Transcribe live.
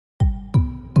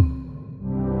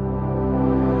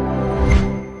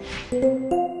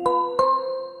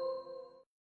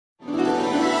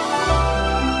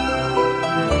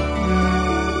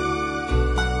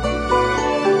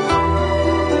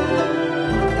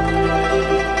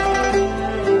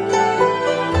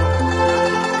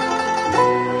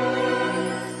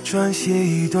撰写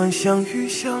一段相遇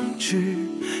相知，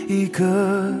一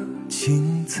个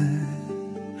情字，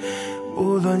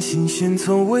拨乱心弦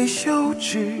从未休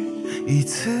止，一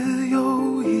次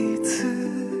又一次，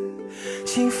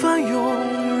心翻涌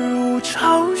如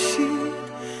潮汐，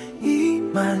溢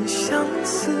满相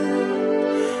思，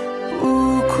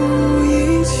不顾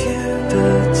一切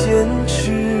的坚持。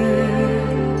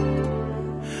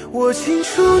我清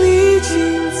楚你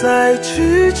近在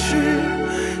咫尺，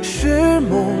是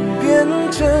梦变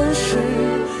真实，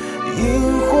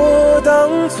萤火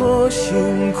当作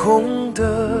星空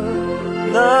的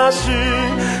那时，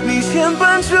你牵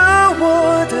绊着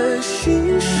我的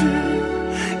心事，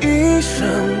一生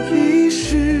一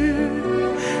世，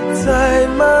在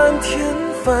漫天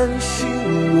繁星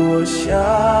落下。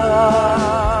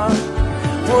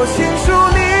我清楚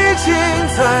你近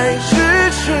在咫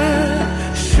尺，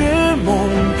是梦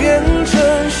变真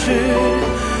实，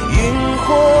萤火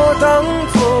当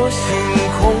作星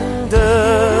空的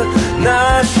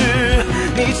那时，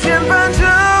你牵绊着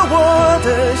我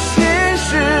的心事，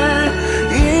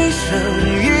一生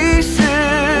一世，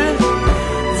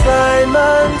在漫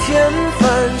天繁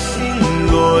星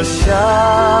落下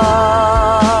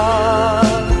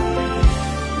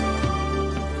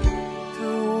的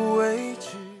位置。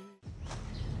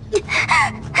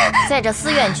在这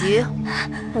思院局，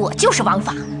我就是王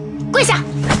法，跪下！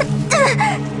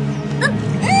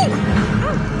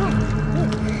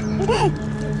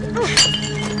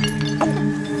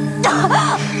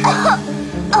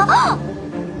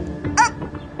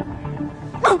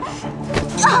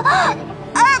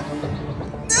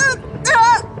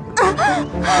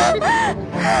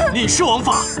你是王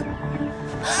法？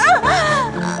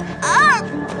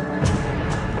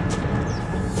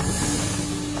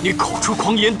你口出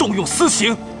狂言，动用私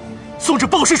刑，送至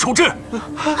报室处置。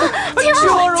亲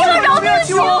王饶命！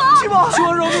亲王饶命！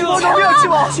饶命！亲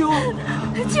王！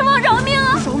亲王饶命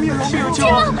啊！饶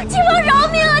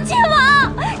命！亲王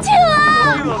饶命啊！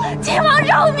亲王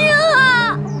饶命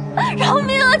啊！饶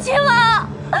命啊！亲王，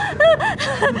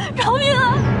饶命啊！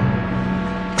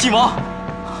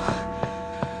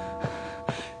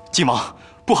晋王，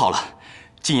不好了！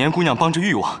谨言姑娘帮着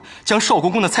誉王将少国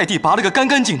公的菜地拔了个干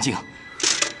干净净。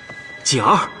锦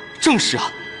儿，正是啊。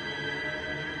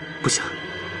不行，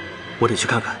我得去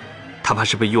看看，他怕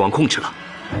是被誉王控制了。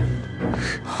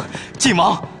晋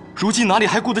王，如今哪里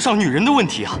还顾得上女人的问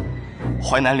题啊？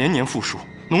淮南连年富庶，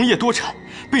农业多产，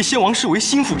被先王视为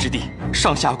心腹之地，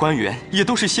上下官员也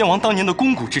都是先王当年的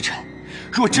肱骨之臣。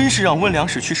若真是让温良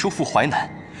使去收复淮南，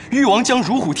誉王将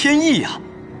如虎添翼呀！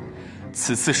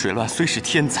此次水乱虽是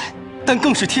天灾，但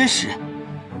更是天时。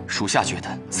属下觉得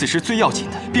此时最要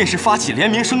紧的便是发起联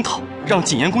名声讨，让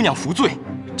谨言姑娘服罪，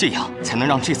这样才能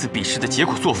让这次比试的结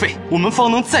果作废，我们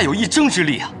方能再有一争之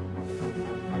力啊！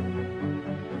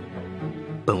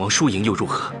本王输赢又如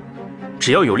何？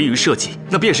只要有利于社稷，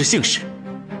那便是幸事。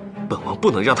本王不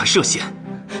能让他涉险。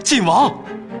晋王，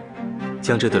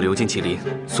将这对鎏金麒麟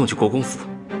送去国公府，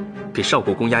给少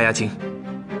国公压压惊，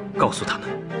告诉他们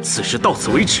此事到此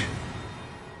为止。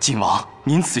晋王，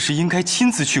您此时应该亲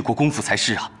自去国公府才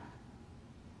是啊。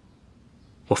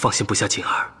我放心不下锦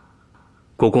儿，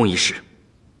国公一事，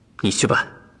你去办。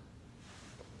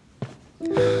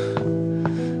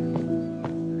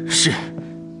是。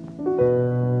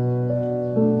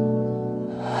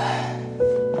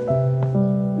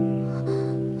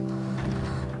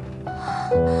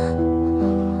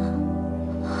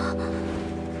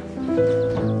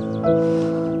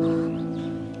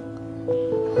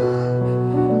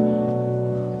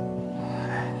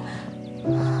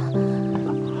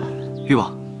誉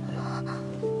王，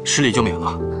失礼就免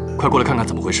了，快过来看看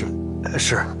怎么回事。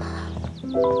是。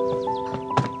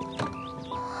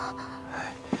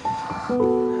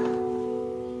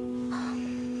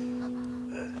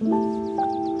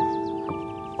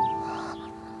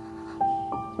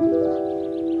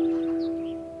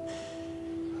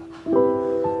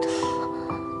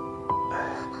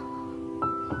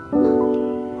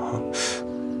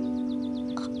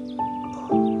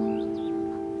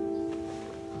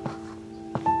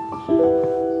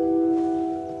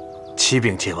启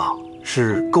禀秦王，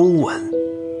是钩纹，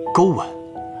钩纹，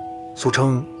俗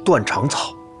称断肠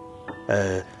草。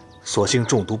所幸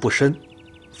中毒不深，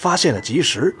发现了及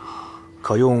时，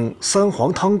可用3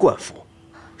黄汤灌服，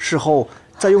事后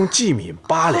再用薊米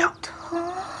8两，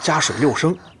加水6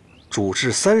升，煮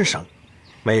至3升，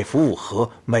每服5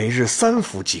盒，每日3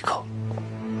服即可。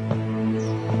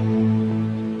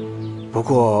不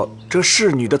过这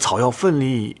侍女的草药份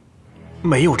里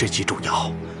没有这几种药，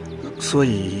所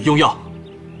以用药。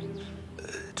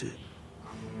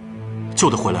救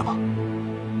得回来吗？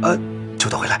救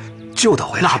得回来，救他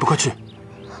回来。那还不快去？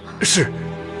是。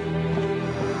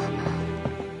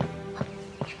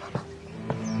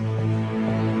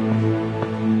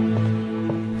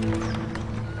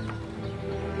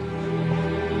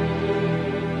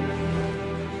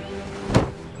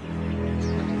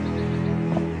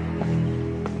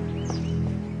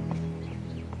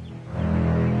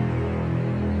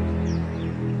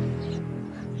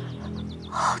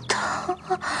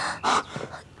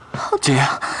景言，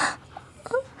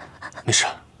没事，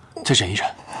再忍一忍，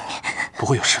不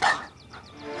会有事的。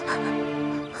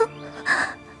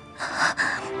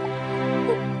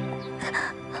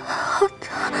好的。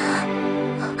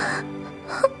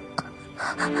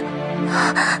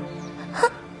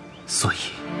所以，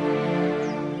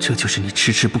这就是你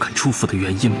迟迟不肯出府的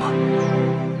原因吗？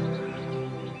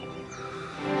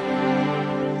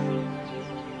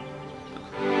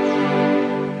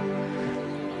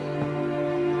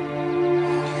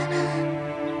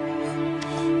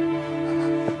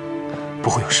不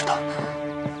会有事的。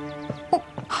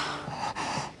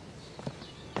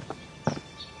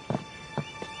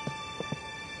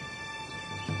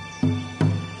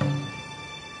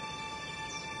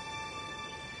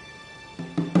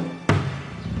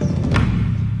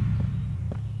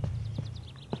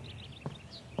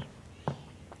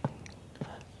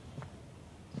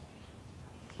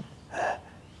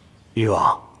誉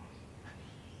王，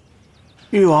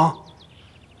誉王，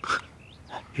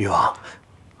誉王，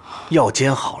药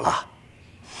煎好了，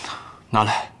拿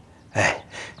来。哎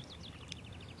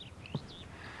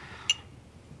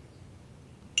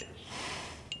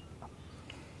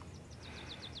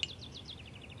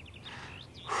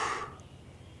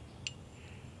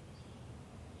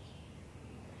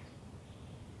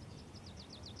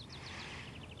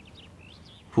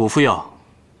，5副药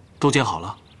都煎好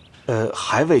了。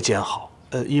还未煎好。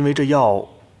因为这药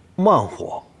慢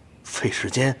火，费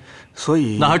时间，所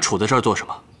以……那还杵在这儿做什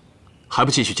么？还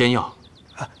不继续煎药？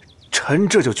臣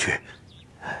这就去。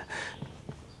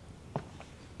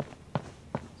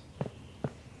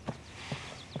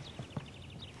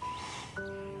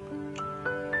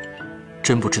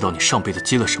真不知道你上辈子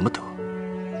积了什么德，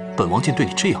本王竟对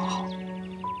你这样好。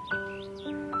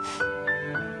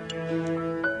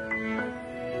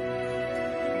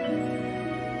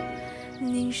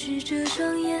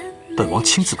本王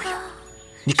亲自喂药，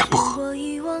你敢不喝？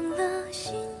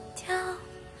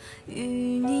与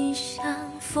你相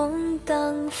逢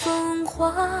当风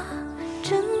华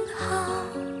正好，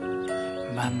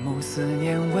满目思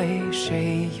念为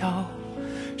谁摇？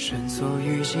深锁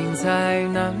于心再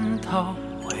难逃，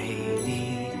为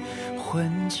你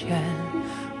魂牵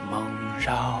梦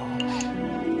绕。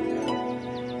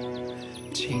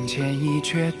情牵意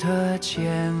却的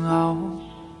煎熬，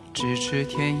咫尺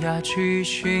天涯去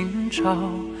寻找，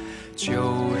就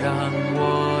让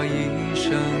我一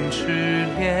生痴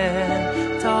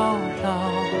恋到老。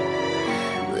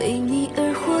为你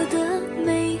而活的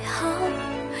美好，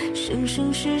生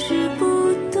生世世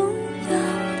不动摇，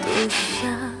多想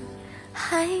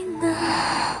还能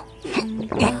拥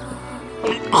抱。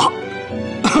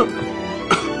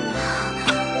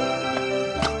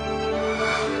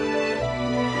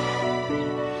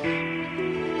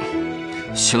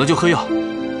醒了就喝药。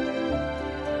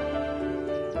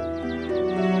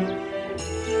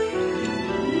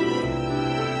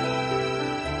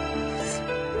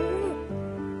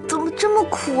怎么这么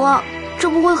苦啊？这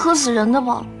不会喝死人的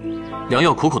吧？良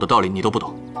药苦口的道理你都不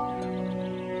懂，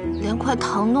连块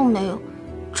糖都没有，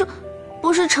这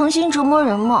不是诚心折磨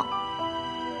人吗？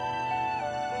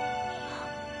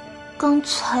刚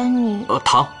才你……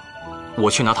糖，我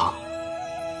去拿糖。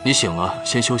你醒了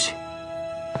先休息。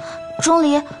钟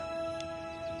离，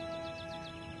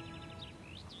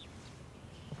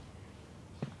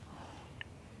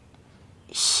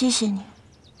谢谢你。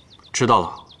知道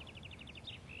了。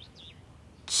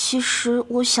其实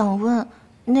我想问，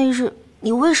那日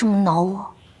你为什么挠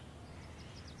我？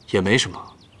也没什么。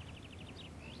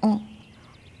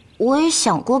我也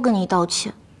想过跟你道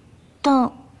歉，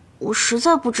但我实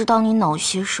在不知道你恼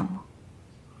些什么。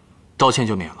道歉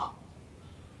就免了。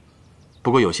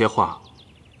不过有些话，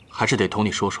还是得同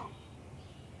你说说。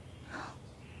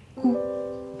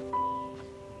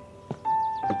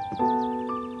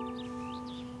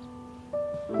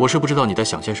我是不知道你在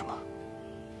想些什么，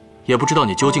也不知道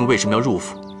你究竟为什么要入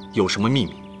府，有什么秘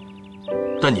密。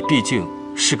但你毕竟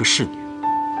是个侍女，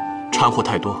掺和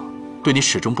太多，对你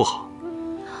始终不好。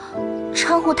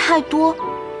掺和太多？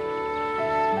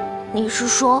你是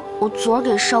说我昨儿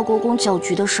给少国公搅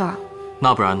局的事儿？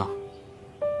那不然呢？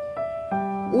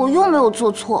我又没有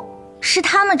做错，是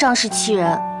他们仗势欺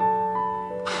人。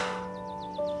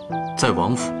在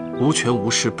王府，无权无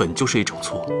势本就是一种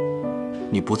错，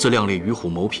你不自量力，与虎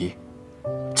谋皮，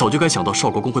早就该想到少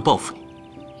国公会报复你，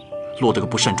落得个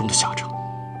不善终的下场。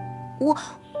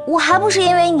我还不是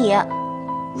因为你，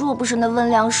若不是那温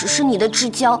良使是你的至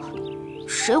交，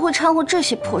谁会掺和这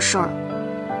些破事儿？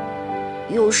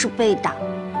又是被打，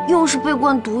又是被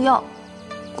灌毒药，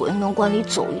鬼门关里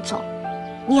走一遭，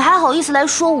你还好意思来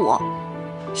说我？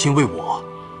因为我，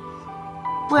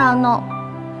不然呢？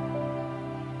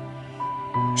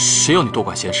谁要你多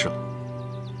管闲事了？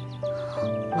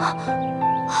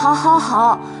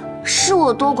好，是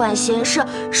我多管闲事，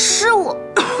是我。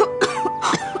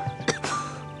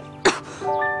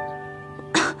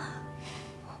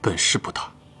本事不大，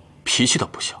脾气倒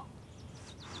不小。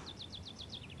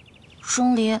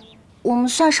钟离，我们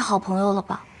算是好朋友了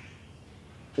吧？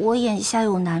我眼下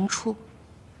有难处，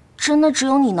真的只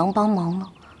有你能帮忙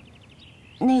了。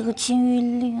那个禁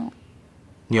欲令，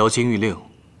你要禁欲令，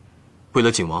为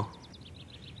了景王？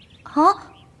啊，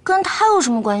跟他有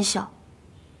什么关系啊？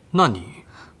那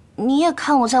你也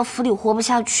看我在府里活不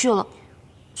下去了，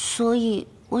所以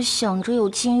我想着有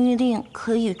禁欲令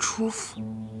可以出府。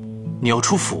你要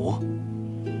出府？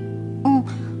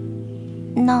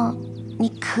那你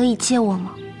可以借我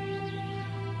吗？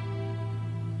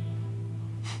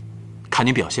看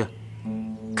你表现。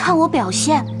看我表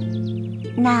现，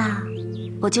那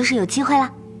我就是有机会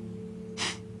啦。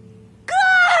哥，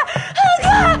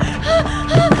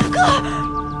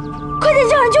快点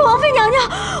叫人救王妃娘娘！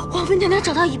王妃娘娘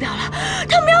找到仪表了，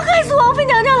他们要害死王妃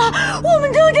娘娘了，我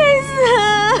们都得死！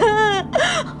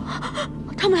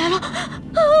他们来了，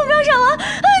不要杀我！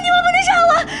你们不能杀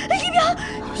我！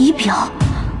仪表，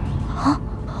啊！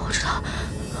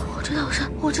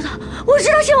我知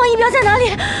道先王仪表在哪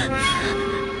里。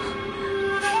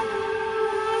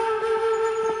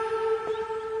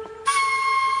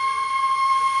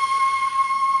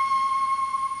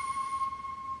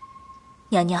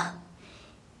娘娘，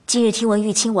今日听闻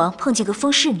玉亲王碰见个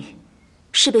风侍女，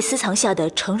是被私藏下的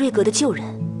程瑞阁的旧人，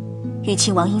玉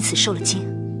亲王因此受了惊。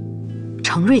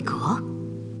程瑞阁？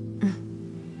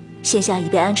现下已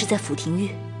被安置在府廷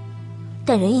狱，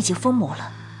但人已经疯魔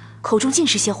了，口中尽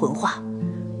是些混话，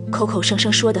口口声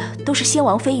声说的都是先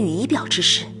王妃与仪表之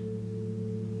事。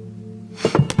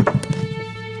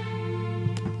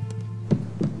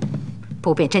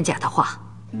不辨真假的话，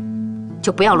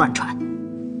就不要乱传。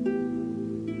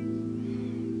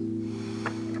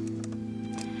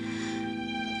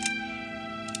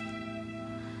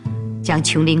将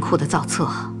琼林库的造册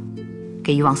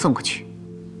给誉王送过去，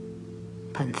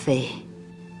本妃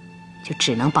就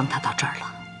只能帮他到这儿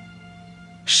了。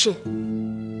是。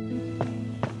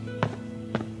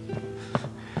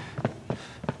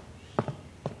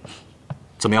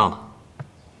怎么样了？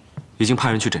已经派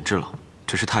人去诊治了，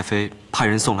只是太妃派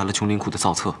人送来了琼林库的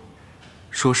造册，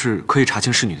说是可以查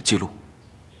清侍女的记录。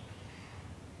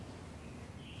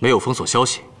没有封锁消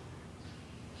息。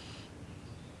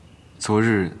昨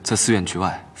日在寺院局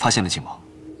外发现了景王，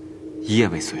一夜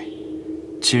未遂，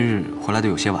今日回来的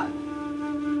有些晚，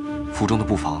府中的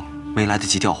布防没来得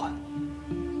及调换，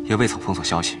也未曾封锁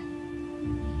消息，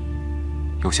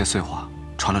有些碎话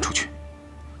传了出去。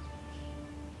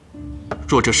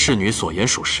若这侍女所言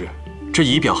属实，这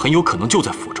仪表很有可能就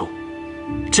在府中，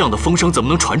这样的风声怎么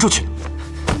能传出去呢？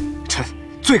臣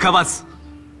罪该万死。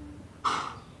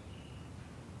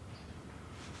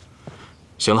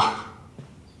行了，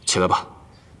起来吧，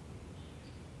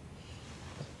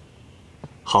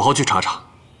好好去查查，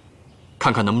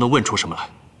看看能不能问出什么来。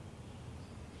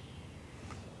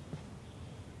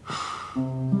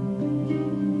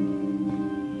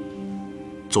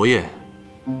昨夜，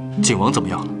景王怎么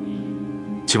样了？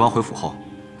景王回府后，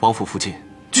王府附近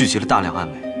聚集了大量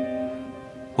暗卫，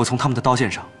我从他们的刀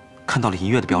剑上看到了银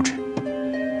月的标志。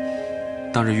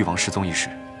当日誉王失踪一事，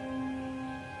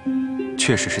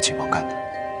确实是景王干的。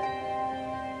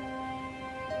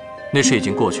那事已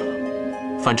经过去了，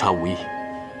翻查无益。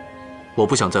我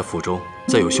不想在府中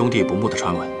再有兄弟不睦的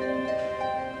传闻，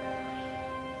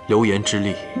流言之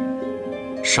力，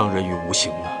伤人于无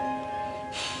形啊。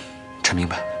臣明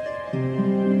白。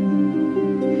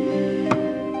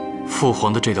父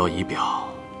皇的这道仪表，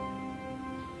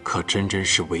可真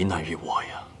是为难于我呀。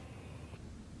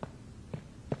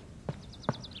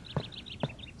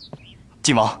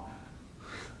靖王，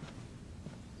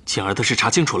景儿的事查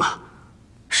清楚了。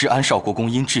是安少国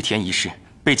公因治田一事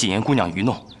被谨言姑娘愚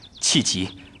弄，气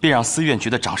急便让司院局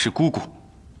的长侍姑姑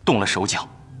动了手脚。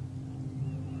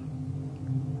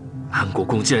安国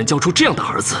公竟然教出这样的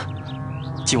儿子！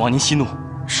靖王您息怒，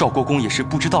少国公也是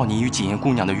不知道你与谨言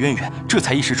姑娘的渊源，这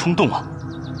才一时冲动啊。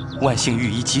万幸御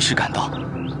医及时赶到，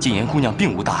谨言姑娘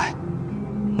并无大碍，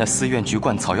那司院局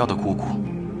灌草药的姑姑，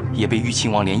也被玉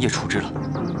亲王连夜处置了。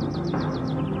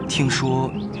听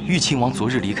说玉亲王昨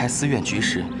日离开司院局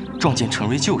时，撞见陈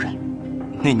瑞救人，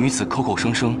那女子口口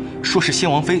声声说是先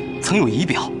王妃曾有仪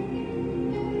表。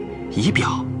仪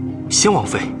表？先王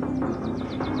妃？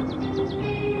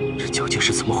这究竟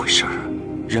是怎么回事啊？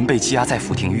人被羁押在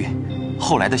府廷狱，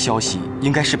后来的消息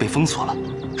应该是被封锁了。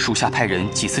属下派人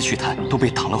几次去探，都被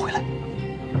挡了回来。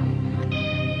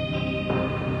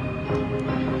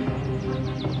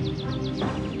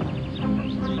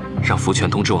让福全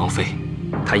通知王妃，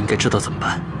她应该知道怎么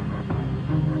办。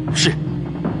是。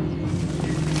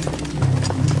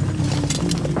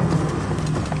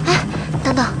哎，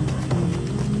等等。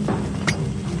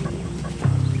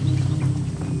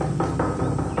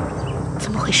怎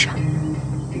么回事？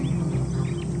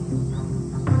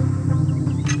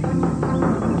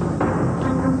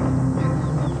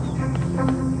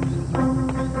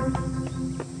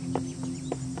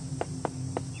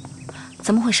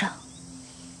怎么回事？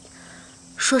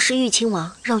说是玉亲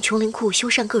王让琼林库修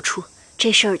缮各处，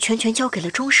这事儿全交给了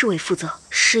中侍卫负责，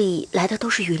事宜来的都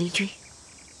是羽林军。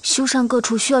修缮各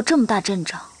处需要这么大阵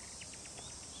仗？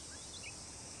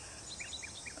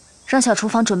让小厨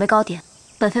房准备糕点，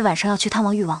本妃晚上要去探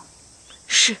望誉王。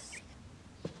是。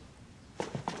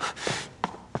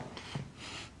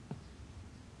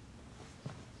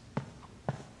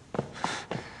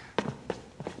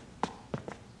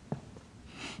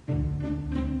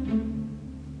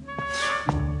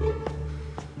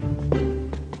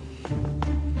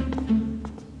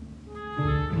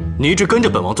你一直跟着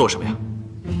本王做什么呀？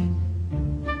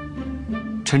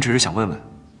臣只是想问问，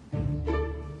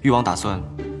誉王打算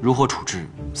如何处置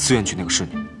司院局那个侍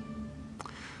女？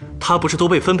她不是都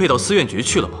被分配到司院局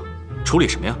去了吗？处理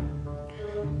什么呀？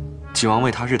景王为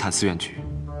她日探司院局，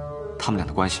他们俩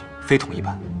的关系非同一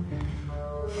般。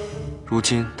如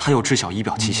今她又知晓仪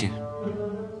表其心，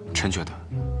臣觉得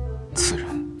此人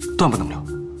断不能留。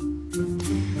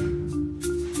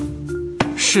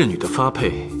侍女的发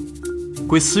配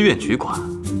归司院局管，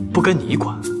不跟你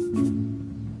管。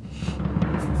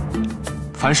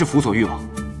凡是辅佐誉王、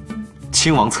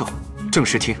亲王侧、正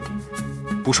视听，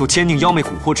不受奸佞妖媚蛊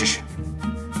惑之事，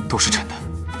都是臣的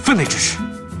分内之事。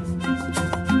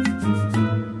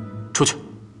出去。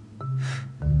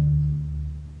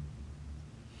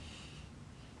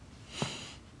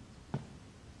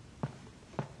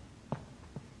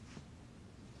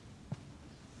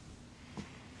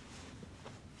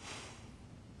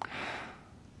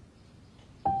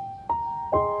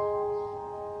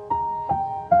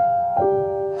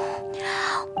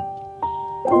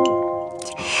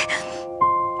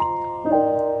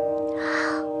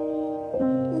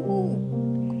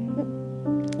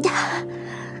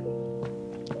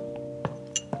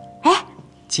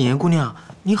锦言姑娘，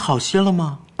你好些了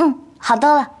吗？嗯，好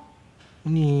多了。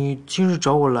你今日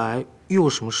找我来又有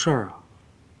什么事儿啊？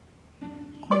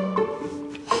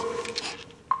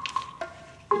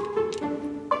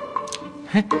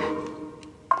嘿，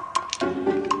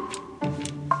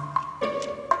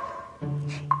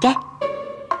给。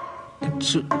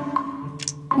这，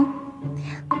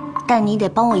但你得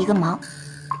帮我一个忙。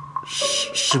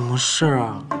什么事儿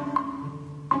啊？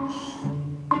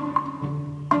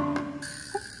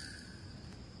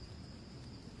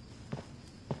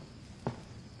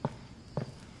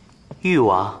誉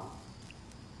王，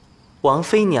王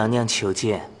妃娘娘求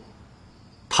见。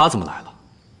她怎么来了？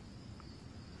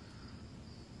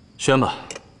宣吧。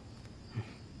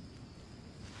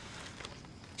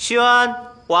宣，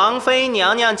王妃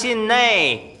娘娘进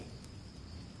内。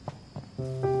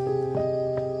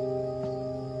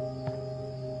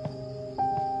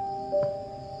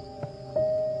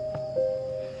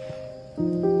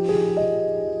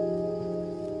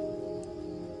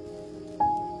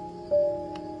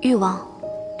誉王，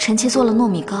臣妾做了糯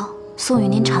米糕，送与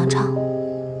您尝尝。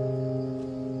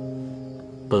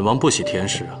本王不喜甜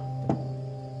食啊。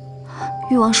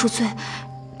誉王恕罪，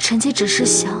臣妾只是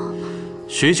想……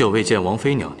许久未见王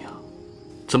妃娘娘，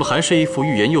怎么还是一副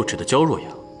欲言又止的娇弱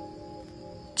样，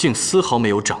竟丝毫没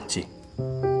有长进。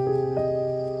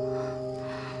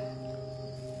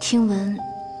听闻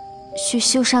需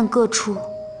修缮各处，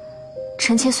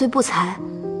臣妾虽不才，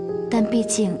但毕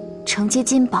竟承接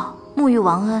金宝，沐浴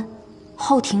王恩，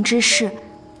后庭之事，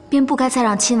便不该再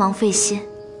让亲王费心。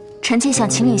臣妾想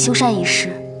请领修缮一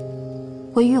事，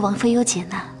为誉王分忧解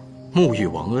难。沐浴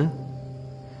王恩，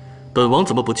本王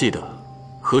怎么不记得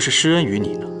何时施恩于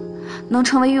你呢？能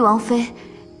成为誉王妃，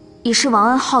已是王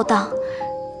恩浩荡，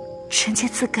臣妾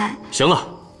自该……行了，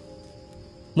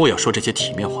莫要说这些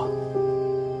体面话。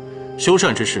修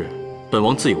缮之事，本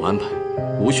王自有安排，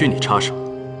无需你插手。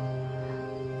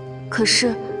可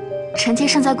是臣妾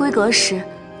尚在闺阁时，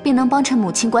便能帮衬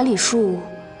母亲管理庶务。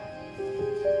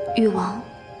誉王，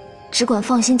只管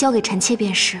放心交给臣妾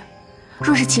便是。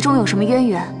若是其中有什么渊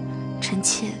源，臣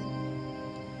妾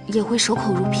也会守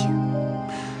口如瓶。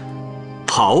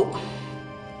好，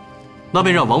那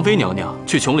便让王妃娘娘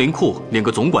去琼林库领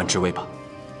个总管职位吧。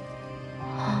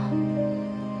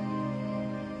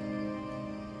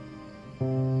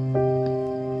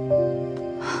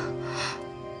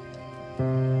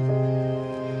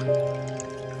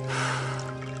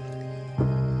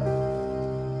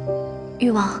誉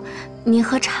王，您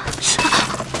喝茶。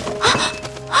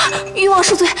誉王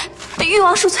恕罪，誉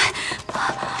王恕罪。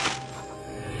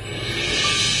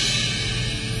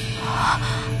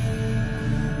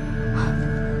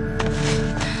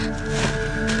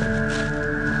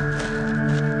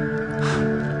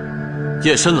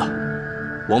夜深了，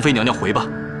王妃娘娘回吧。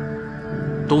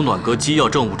东暖阁机要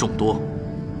政务众多，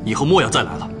以后莫要再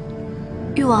来了。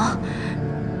誉王，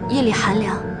夜里寒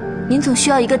凉，您总需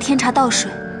要一个添茶倒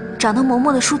水、长得嬷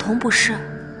嬷的书童不是？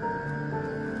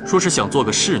若是想做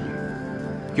个侍女，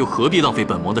又何必浪费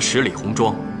本王的10里红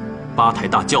妆、8抬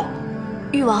大轿？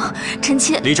誉王，臣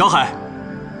妾。李朝海，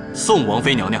送王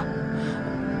妃娘娘。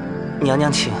娘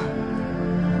娘请。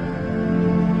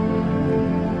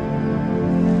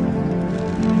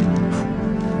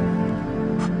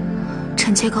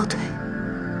臣妾告退。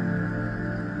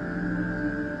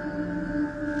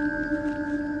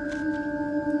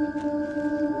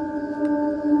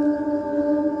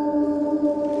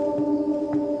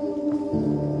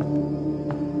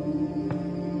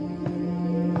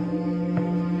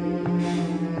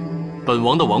本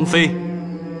王的王妃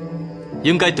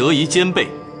应该德仪兼备，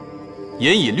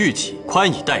严以律己，宽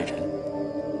以待人。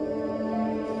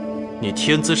你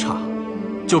天资差，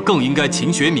就更应该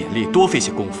勤学勉励，多费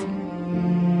些功夫，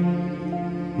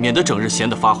免得整日闲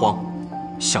得发慌，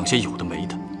想些有的没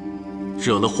的，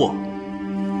惹了祸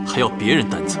还要别人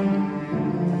担责。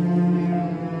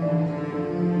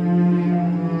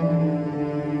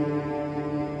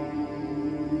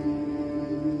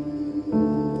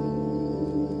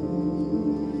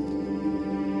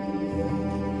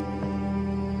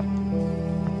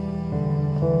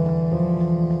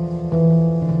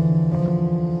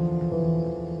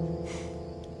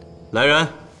来人！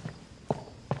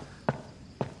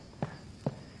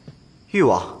誉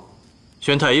王，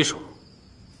宣太医手，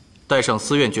带上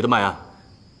司院局的脉案，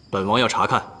本王要查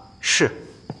看。是。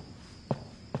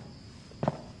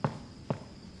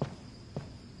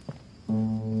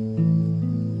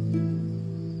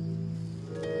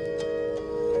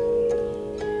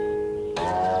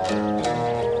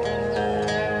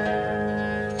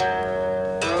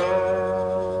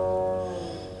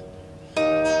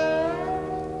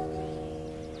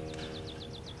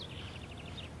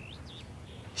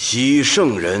昔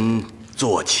圣人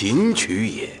作琴曲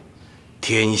也，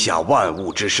天下万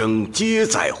物之声皆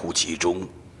在乎其中。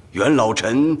袁老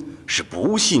臣是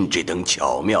不信这等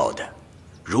巧妙的，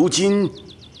如今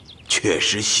确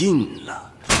实信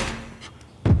了。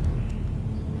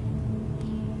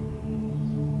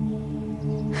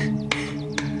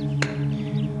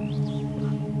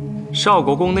少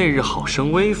国公那日好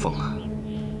生威风啊！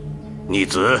逆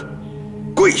子，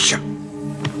跪下！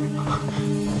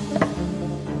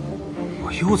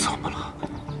又怎么了？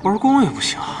玩弓也不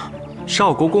行。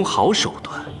少国公好手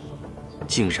段，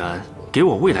竟然给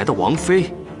我未来的王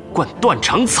妃灌断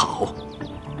肠草。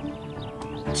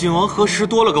景王何时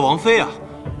多了个王妃啊？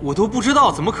我都不知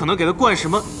道，怎么可能给他灌什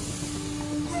么？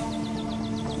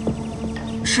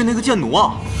是那个贱奴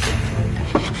啊！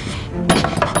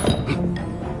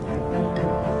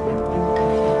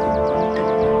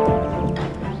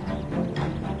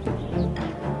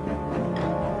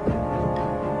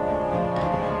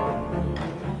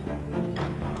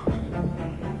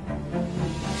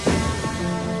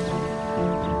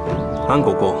安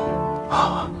国公，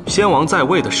先王在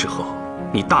位的时候，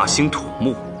你大兴土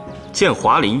木，建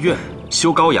华林苑，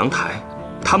修高阳台，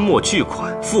贪墨巨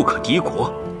款，富可敌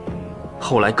国。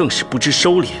后来更是不知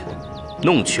收敛，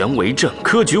弄权为政，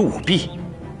科举舞弊。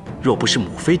若不是母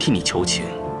妃替你求情，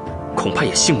恐怕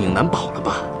也性命难保了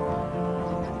吧？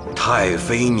太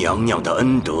妃娘娘的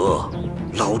恩德，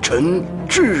老臣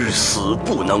至死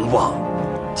不能忘。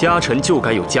家臣就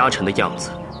该有家臣的样子，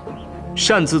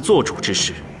擅自做主之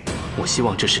事。我希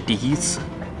望这是第一次，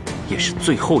也是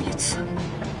最后一次。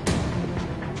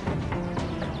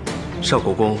少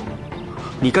国公，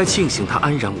你该庆幸他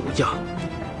安然无恙，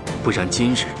不然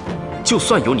今日就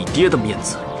算有你爹的面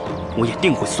子，我也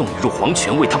定会送你入黄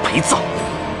泉为他陪葬。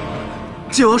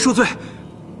靖王恕罪，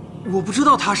我不知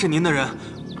道他是您的人，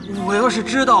我要是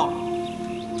知道，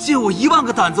借我1万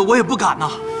个胆子我也不敢呐。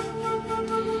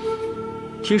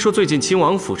听说最近亲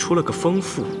王府出了个封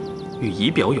赋，与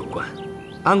仪表有关，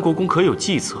安国公可有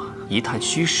计策，一探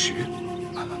虚实？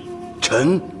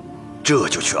臣这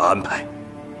就去安排。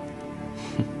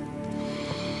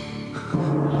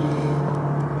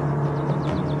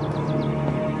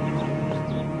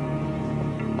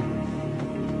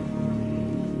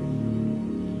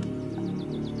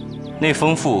那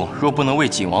封赋若不能为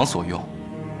景王所用，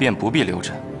便不必留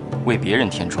着，为别人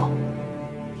添妆。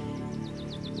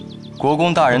国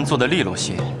公大人做得利落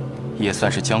些，也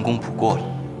算是将功补过了。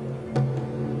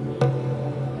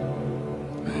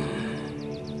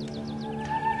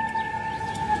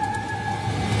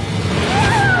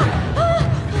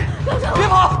别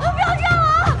跑！不要这样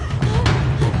啊！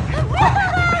不要！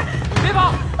别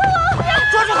跑！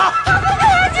抓住他！他们快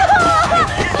来救我！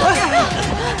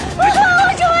我什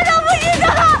么都不知道！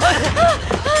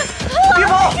别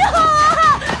跑！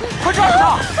快抓住他！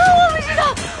我不知道，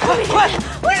我什么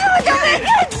都没看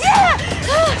见！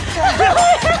别跑！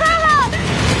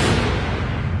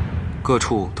各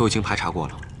处都已经排查过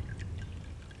了，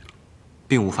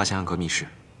并无发现暗格密室。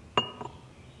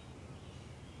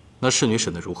那侍女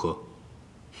审得如何？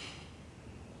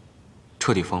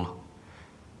彻底疯了。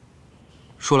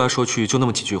说来说去就那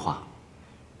么几句话，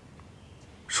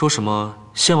说什么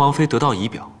先王妃得到仪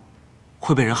表，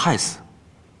会被人害死。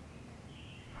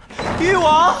誉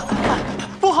王，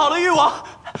不好了，誉王！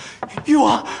誉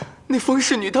王，那封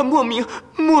侍女她莫名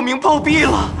暴毙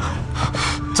了。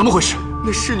怎么回事？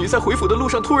那侍女在回府的路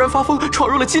上突然发疯，闯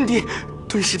入了禁地，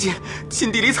顿时间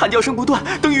禁地里惨叫声不断。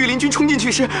等御林军冲进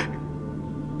去时，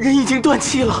人已经断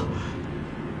气了。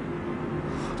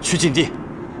去禁地，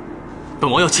本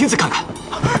王要亲自看看。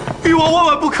誉王万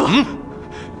万不可！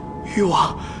誉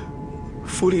王，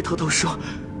府里偷偷说，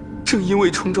正因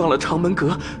为冲撞了长门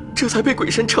阁，这才被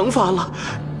鬼神惩罚了。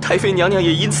太妃娘娘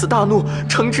也因此大怒，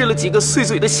惩治了几个碎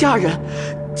嘴的下人，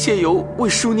借由为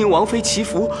淑宁王妃祈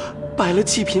福，摆了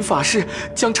祭品法事，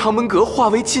将长门阁化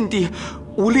为禁地，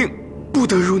无令不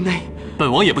得入内。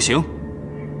本王也不行。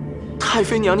太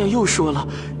妃娘娘又说了，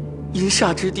阴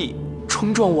煞之地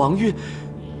冲撞王运，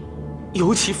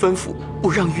尤其吩咐不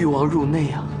让誉王入内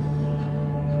啊。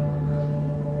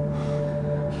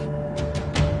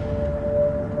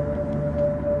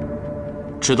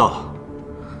知道了。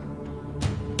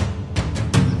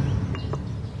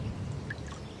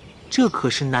这可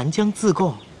是南疆自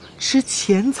贡吃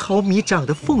浅草米长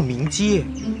的凤鸣鸡，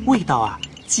味道啊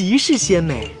极是鲜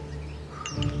美。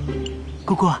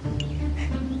姑姑，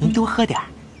您多喝点儿。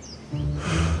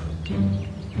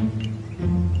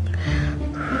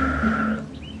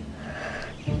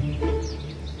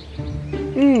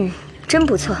真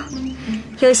不错，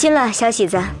有心了，小喜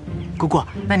子。姑姑，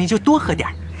那您就多喝点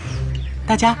儿。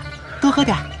大家多喝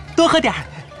点儿，多喝点儿。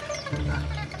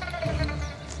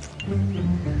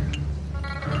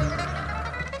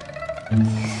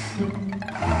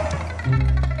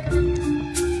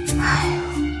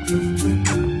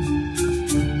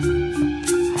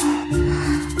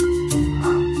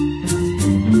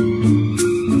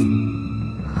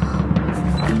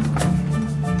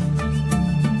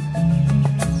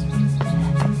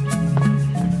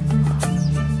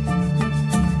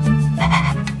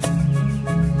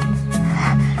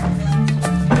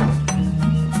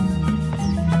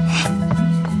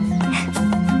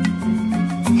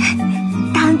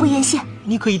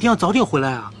你可一定要早点回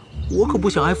来啊！我可不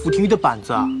想挨傅廷玉的板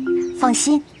子啊！放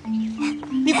心，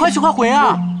你快去快回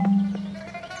啊！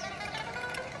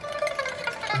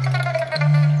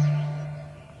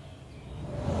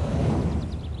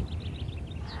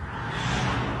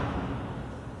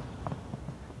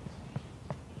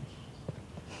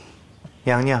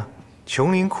娘娘，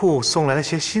琼林库送来了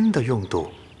些新的用度。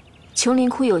琼林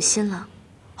库有心了，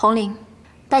红绫，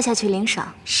带下去领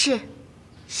赏。是。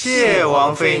谢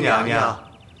王妃娘娘。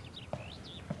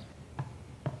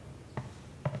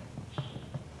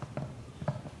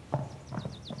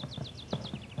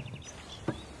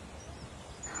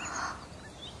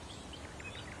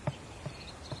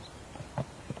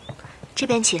这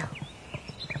边请。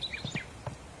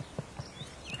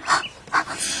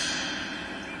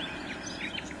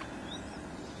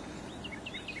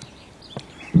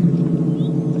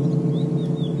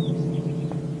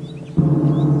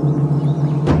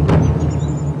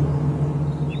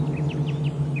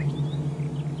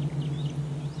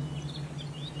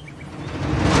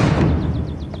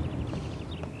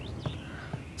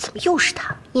怎么又是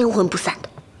他，阴魂不散的？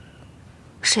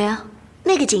谁啊？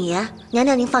那个景言，娘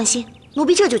娘您放心。奴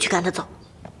婢这就去赶他走。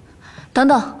等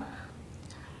等，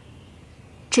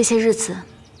这些日子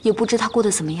也不知他过得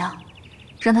怎么样，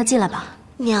让他进来吧。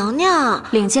娘娘，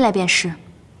领进来便是。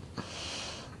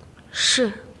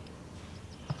是。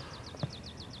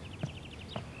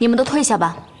你们都退下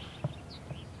吧。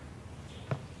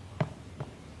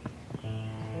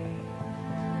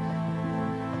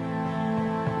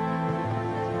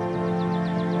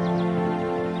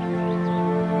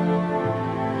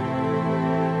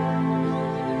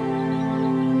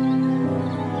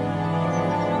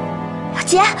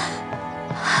姐，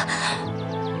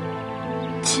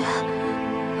姐，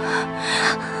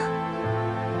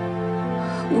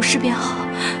无事便好，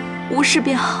无事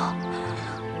便好。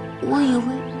我以为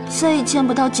再也见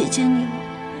不到姐姐你了。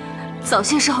早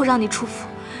些时候让你出府，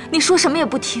你说什么也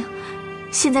不听。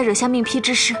现在惹下命批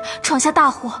之事，闯下大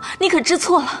祸，你可知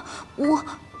错了？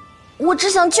我只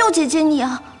想救姐姐你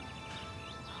啊！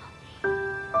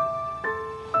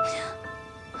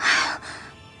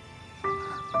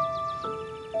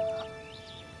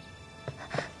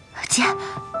姐，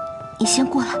你先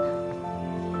过来。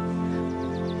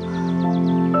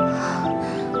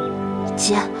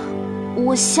姐，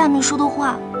我下面说的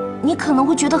话，你可能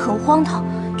会觉得很荒唐，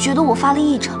觉得我发了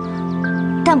癔症。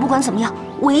但不管怎么样，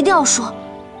我一定要说，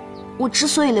我之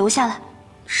所以留下来，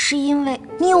是因为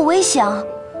你有危险啊！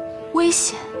危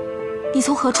险？你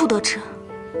从何处得知？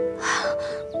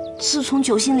自从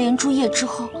9星连珠夜之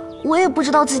后，我也不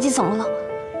知道自己怎么了。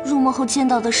入梦后见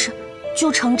到的事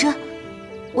就成真。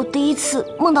我第一次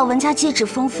梦到文家接旨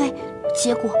封妃，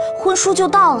结果婚书就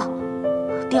到了。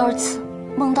第二次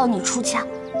梦到你出嫁，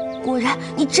果然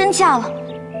你真嫁了。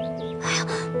哎呀，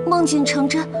梦境成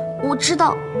真，我知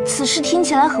道此事听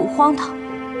起来很荒唐，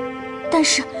但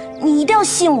是你一定要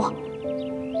信我。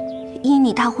因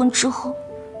你大婚之后，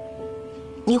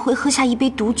你会喝下一杯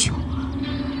毒酒，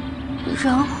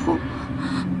然后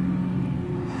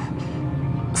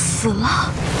死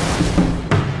了。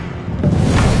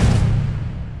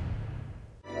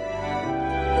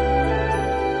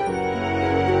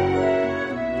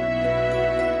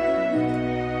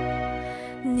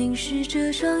凝视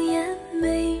这双眼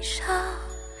眉梢，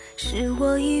是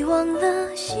我遗忘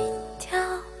了心跳。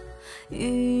与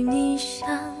你相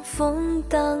逢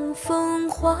当风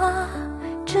华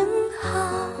正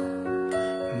好，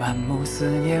满目思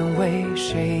念为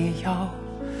谁要？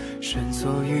深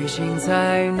锁于心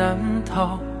再难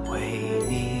逃，为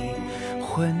你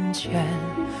魂牵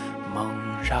梦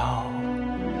绕。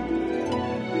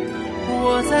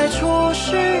我在初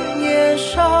识年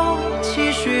少，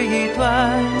期许一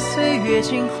段岁月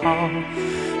静好。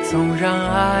纵然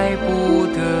爱不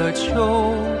得，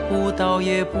求不到，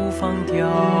也不放掉。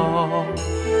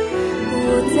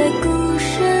我在孤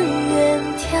身远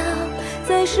眺，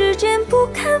在世间不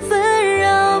堪纷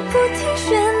扰，不停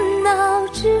喧闹，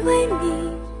只为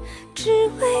你，只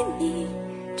为你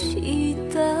祈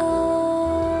祷。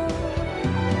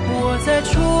我在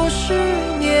初识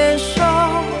年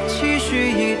少，期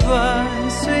许一段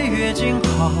岁月静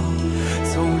好。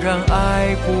纵然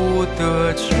爱不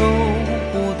得，求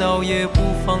不到，也不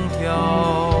放掉。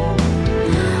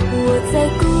我在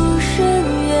孤身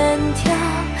远眺，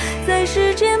在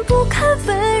世间不堪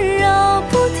纷扰，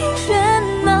不停喧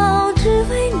闹，只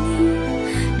为你，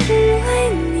只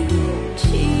为你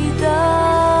祈祷。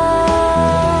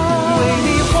为你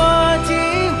画地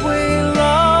为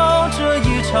牢，这一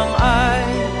场爱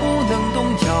不能动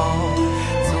摇。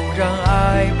纵然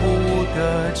爱不得，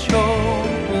求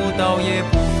不到，也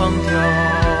不放掉。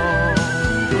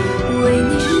为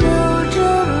你守着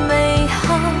美好，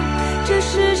这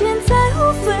世间再无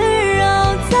纷扰，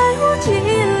再无寂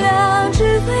寥，只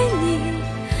为你，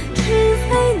只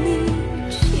为你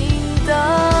祈祷。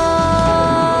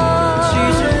记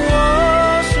着我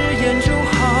誓言就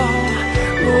好，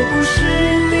我不是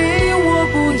你，我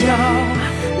不要，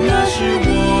那是我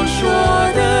说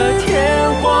的天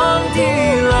荒地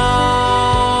老。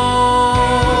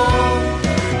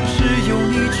只有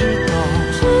你知道，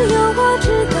只有我知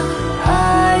道，爱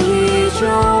依旧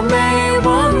没忘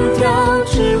掉，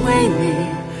只为你，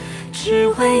只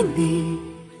为你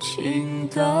倾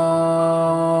倒。